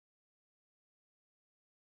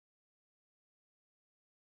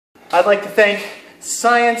I'd like to thank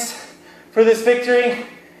science for this victory,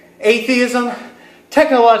 atheism,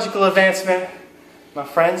 technological advancement, my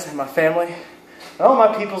friends and my family, and all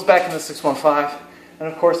my peoples back in the 615, and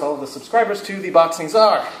of course all of the subscribers to The Boxing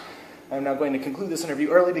Czar. I'm now going to conclude this interview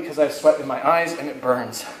early because I have sweat in my eyes and it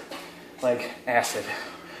burns like acid.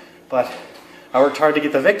 But I worked hard to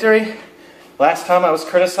get the victory. Last time I was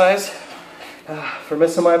criticized for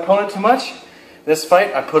missing my opponent too much. This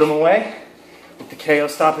fight, I put him away with the KO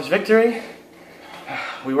stoppage victory.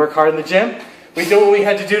 We work hard in the gym. We did what we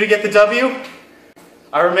had to do to get the W.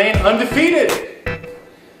 I remain undefeated.